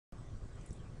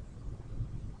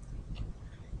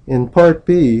In Part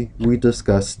B, we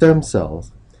discuss stem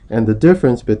cells and the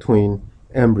difference between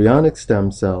embryonic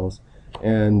stem cells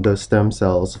and the stem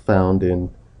cells found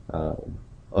in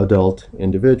adult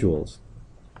individuals.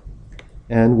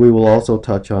 And we will also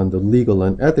touch on the legal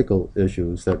and ethical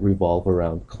issues that revolve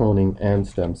around cloning and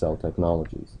stem cell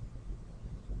technologies.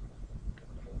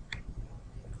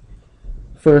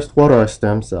 First, what are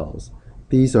stem cells?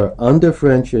 These are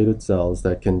undifferentiated cells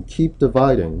that can keep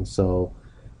dividing, so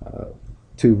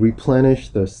to replenish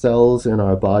the cells in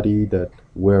our body that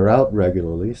wear out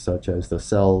regularly, such as the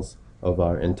cells of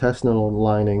our intestinal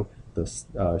lining,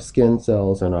 our skin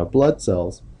cells, and our blood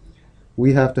cells,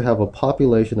 we have to have a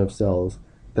population of cells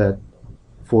that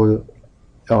for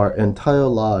our entire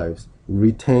lives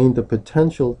retain the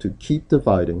potential to keep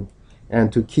dividing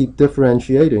and to keep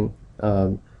differentiating,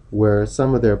 where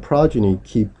some of their progeny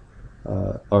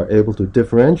are able to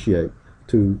differentiate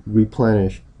to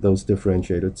replenish those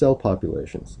differentiated cell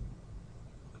populations.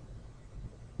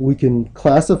 We can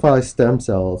classify stem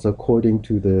cells according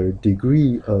to their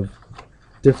degree of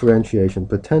differentiation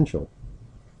potential.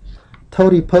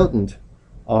 Totipotent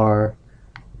are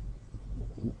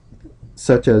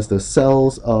such as the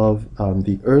cells of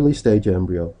the early stage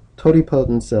embryo.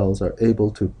 Totipotent cells are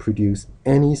able to produce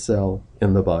any cell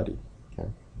in the body.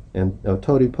 And a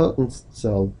totipotent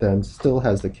cell then still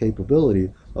has the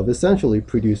capability of essentially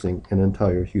producing an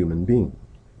entire human being.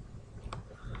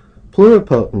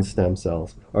 Pluripotent stem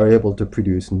cells are able to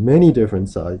produce many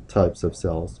different types of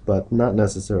cells, but not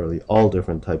necessarily all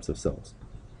different types of cells.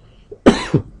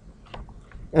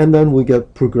 And then we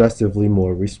get progressively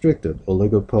more restricted.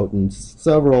 Oligopotent,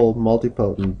 several,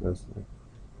 multipotent,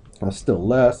 still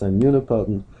less, and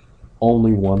unipotent,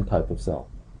 only one type of cell.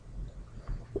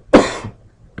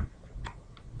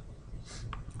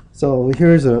 So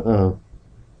here's a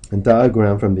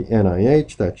diagram from the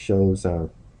NIH that shows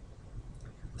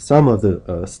some of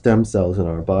the stem cells in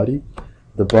our body.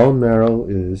 The bone marrow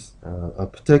is a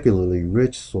particularly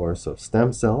rich source of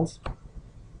stem cells.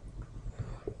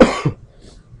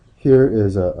 Here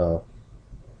is an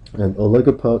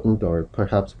oligopotent or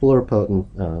perhaps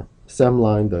pluripotent stem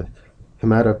line, the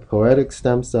hematopoietic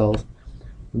stem cells.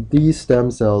 These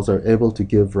stem cells are able to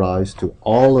give rise to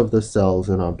all of the cells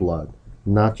in our blood,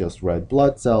 not just red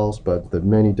blood cells, but the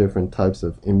many different types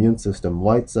of immune system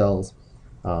white cells,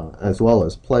 as well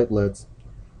as platelets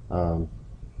and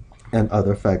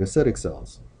other phagocytic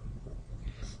cells.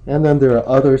 And then there are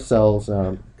other cells,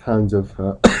 kinds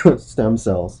of stem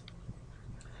cells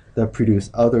that produce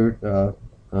other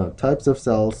types of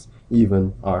cells,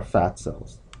 even our fat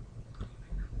cells.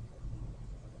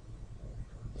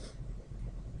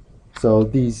 So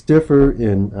these differ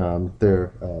in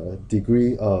their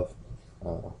degree of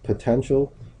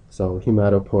potential. So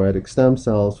hematopoietic stem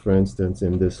cells, for instance,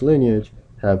 in this lineage,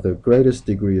 have the greatest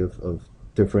degree of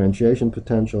differentiation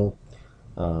potential.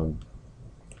 And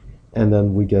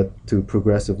then we get to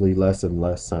progressively less and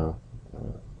less,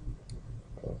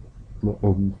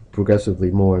 progressively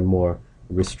more and more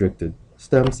restricted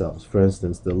stem cells. For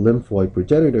instance, the lymphoid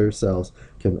progenitor cells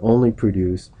can only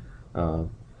produce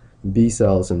B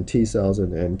cells and T cells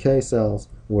and NK cells,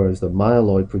 whereas the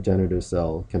myeloid progenitor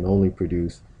cell can only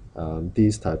produce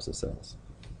these types of cells.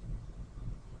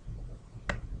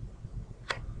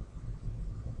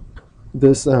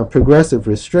 This progressive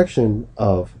restriction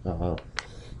of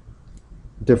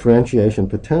differentiation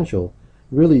potential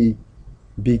really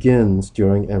begins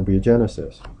during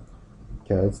embryogenesis.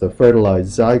 Okay, it's the fertilized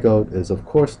zygote is of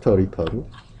course totipotent,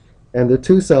 and the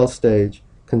two-cell stage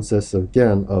consists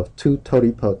again of two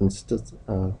totipotent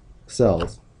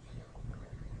cells.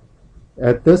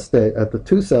 At this stage, at the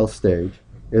two-cell stage,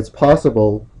 it's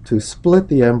possible to split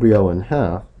the embryo in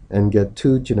half and get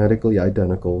two genetically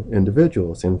identical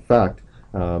individuals. In fact,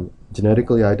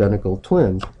 genetically identical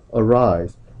twins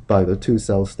arise by the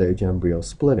two-cell stage embryo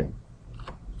splitting.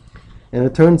 And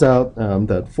it turns out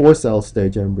that four-cell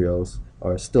stage embryos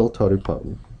are still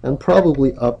totipotent, and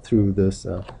probably up through this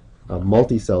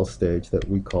multi-cell stage that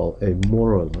we call a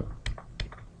morula.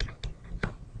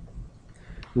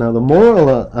 Now the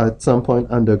morula at some point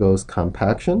undergoes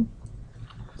compaction,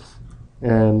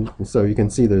 and so you can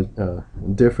see the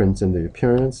difference in the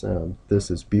appearance.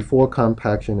 This is before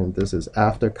compaction and this is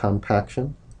after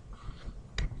compaction.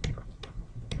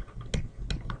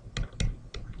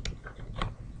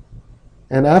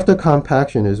 And after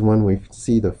compaction is when we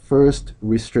see the first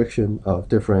restriction of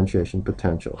differentiation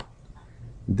potential.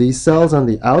 These cells on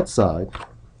the outside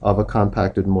of a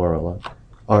compacted morula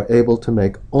are able to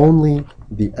make only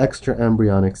the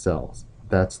extraembryonic cells.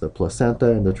 That's the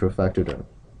placenta and the trophectoderm.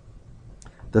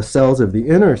 The cells of the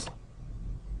inner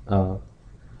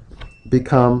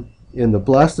become in the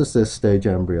blastocyst stage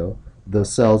embryo the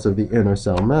cells of the inner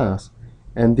cell mass,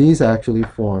 and these actually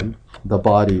form the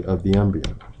body of the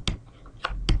embryo.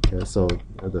 Okay, so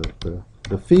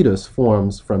the fetus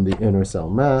forms from the inner cell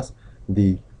mass.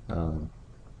 The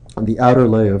outer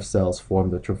layer of cells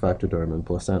form the trophectoderm and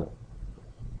placenta.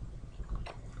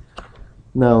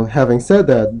 Now, having said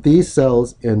that, these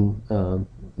cells in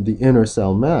the inner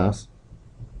cell mass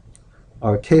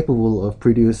are capable of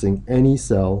producing any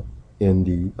cell in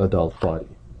the adult body.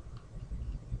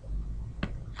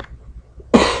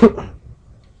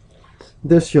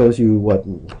 This shows you what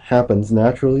happens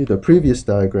naturally. The previous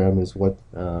diagram is what,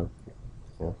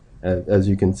 as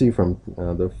you can see from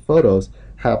the photos,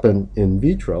 happen in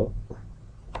vitro.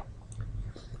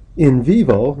 In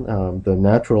vivo, the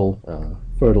natural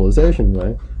fertilization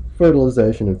way,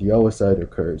 fertilization of the oocyte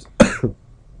occurs.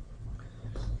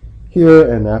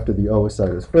 Here, and after the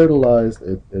oocyte is fertilized,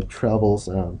 it travels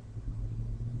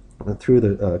through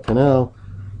the canal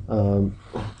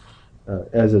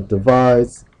as it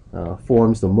divides,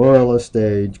 forms the morula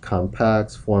stage,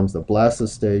 compacts, forms the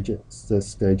blastocyst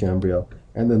stage embryo,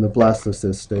 and then the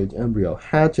blastocyst stage embryo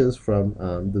hatches from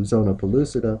the zona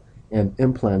pellucida and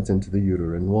implants into the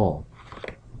uterine wall.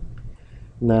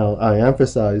 Now, I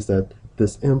emphasize that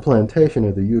this implantation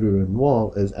of the uterine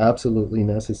wall is absolutely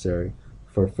necessary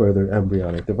for further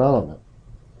embryonic development.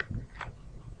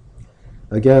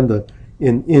 Again,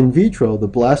 in vitro, the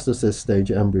blastocyst stage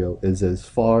embryo is as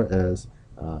far as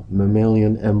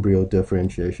mammalian embryo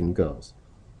differentiation goes.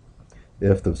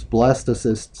 If the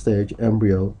blastocyst stage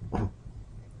embryo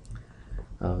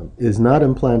is not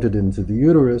implanted into the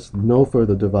uterus, no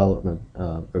further development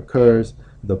occurs.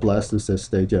 The blastocyst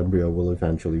stage embryo will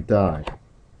eventually die.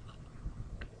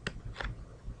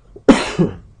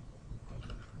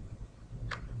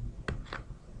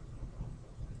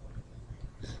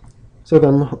 So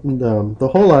then the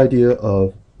whole idea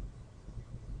of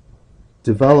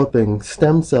developing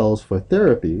stem cells for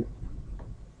therapy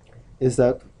is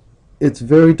that it's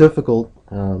very difficult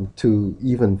to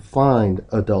even find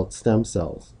adult stem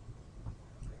cells.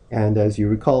 And as you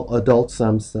recall, adult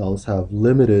stem cells have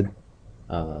limited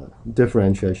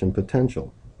differentiation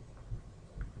potential.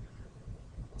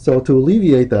 So to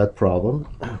alleviate that problem,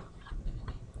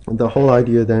 the whole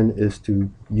idea then is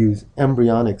to use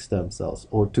embryonic stem cells,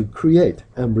 or to create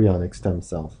embryonic stem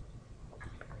cells.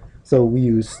 So we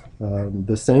use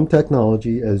the same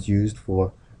technology as used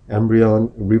for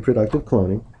embryon reproductive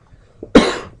cloning.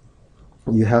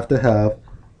 You have to have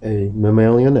a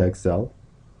mammalian egg cell.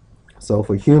 So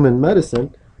for human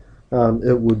medicine,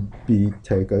 it would be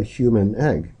take a human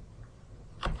egg.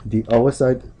 The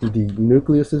oocyte, the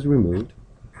nucleus is removed.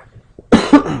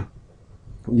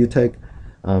 You take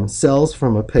cells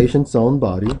from a patient's own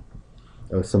body,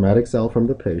 a somatic cell from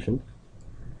the patient,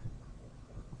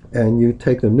 and you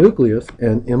take the nucleus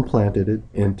and implanted it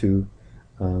into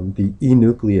the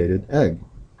enucleated egg.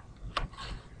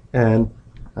 And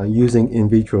using in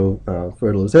vitro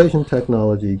fertilization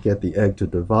technology, get the egg to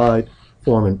divide,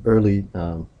 form an early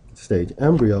stage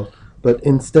embryo, but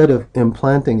instead of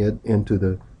implanting it into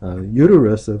the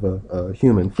uterus of a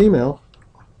human female,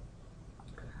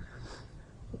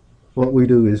 what we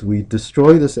do is we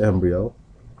destroy this embryo,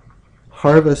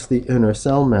 harvest the inner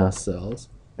cell mass cells,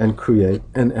 and create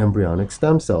an embryonic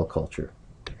stem cell culture.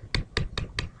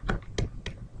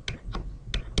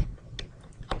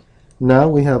 Now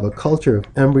we have a culture of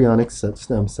embryonic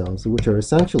stem cells, which are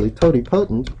essentially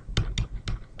totipotent,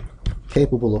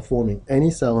 capable of forming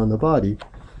any cell in the body,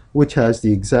 which has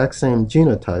the exact same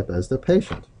genotype as the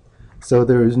patient. So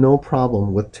there is no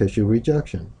problem with tissue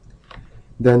rejection.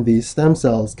 Then these stem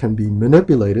cells can be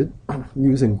manipulated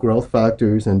using growth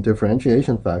factors and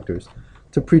differentiation factors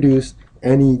to produce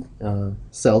any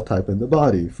cell type in the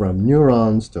body, from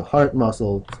neurons to heart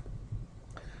muscle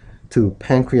to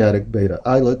pancreatic beta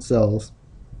islet cells,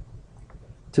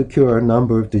 to cure a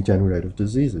number of degenerative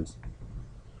diseases.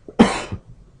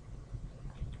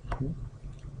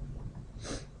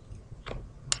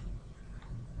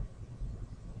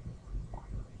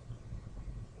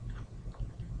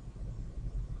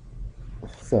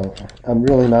 So I'm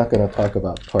really not going to talk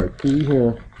about part B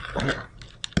here.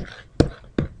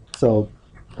 So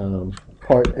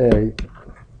part A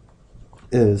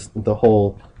is the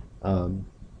whole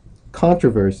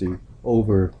controversy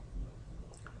over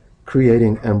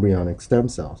creating embryonic stem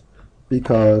cells,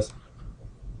 because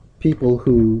people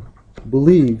who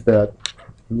believe that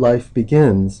life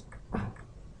begins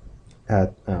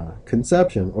at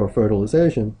conception or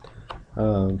fertilization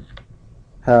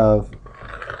have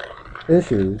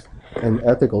issues, an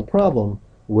ethical problem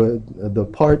with the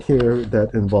part here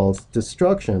that involves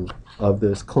destruction of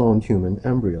this cloned human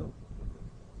embryo.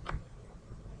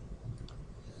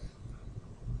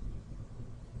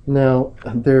 Now,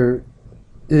 there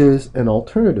is an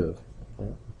alternative.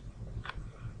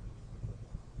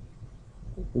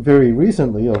 Very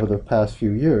recently, over the past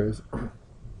few years,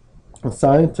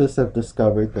 scientists have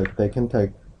discovered that they can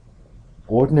take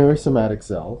ordinary somatic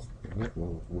cells,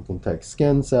 we can take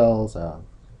skin cells,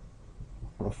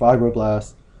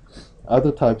 fibroblasts,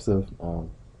 other types of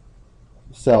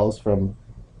cells from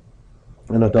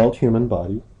an adult human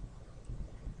body,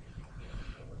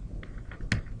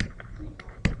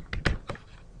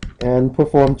 and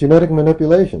perform genetic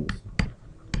manipulations.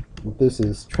 This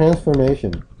is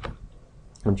transformation,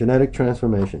 genetic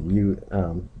transformation.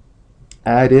 You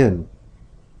add in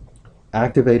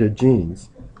activated genes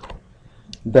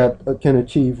that can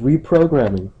achieve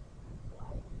reprogramming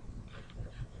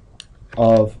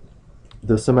of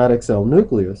the somatic cell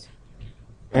nucleus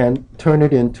and turn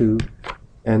it into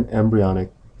an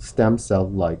embryonic stem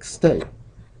cell-like state.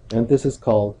 And this is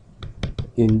called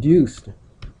induced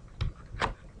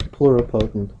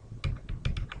pluripotent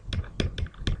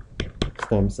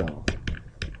stem cell.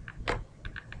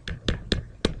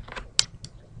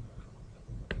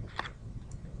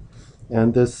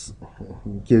 And this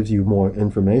gives you more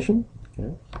information.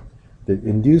 Okay? The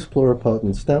induced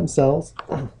pluripotent stem cells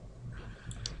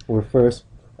were first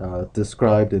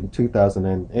described in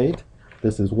 2008.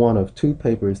 This is one of two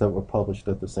papers that were published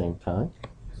at the same time.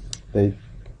 They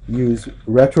use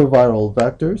retroviral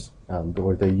vectors,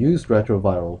 or they used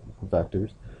retroviral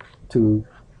vectors to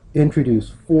introduce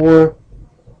 4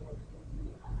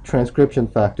 transcription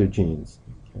factor genes,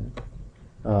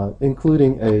 okay,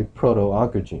 including a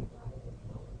proto-oncogene.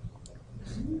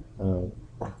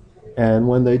 And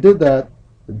when they did that,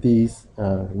 these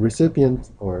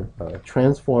recipient or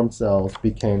transformed cells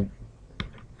became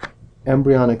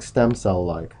embryonic stem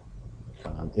cell-like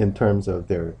in terms of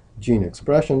their gene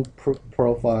expression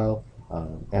profile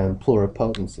and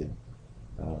pluripotency.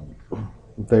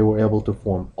 They were able to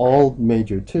form all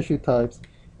major tissue types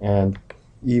and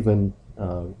even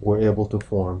were able to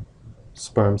form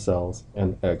sperm cells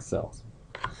and egg cells.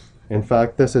 In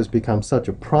fact, this has become such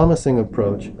a promising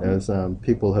approach as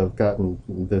people have gotten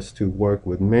this to work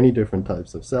with many different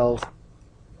types of cells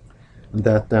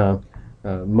that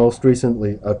most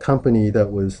recently a company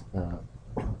that was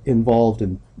involved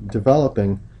in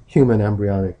developing human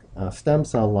embryonic stem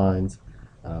cell lines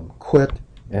quit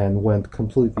and went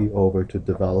completely over to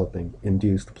developing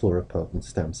induced pluripotent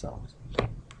stem cells.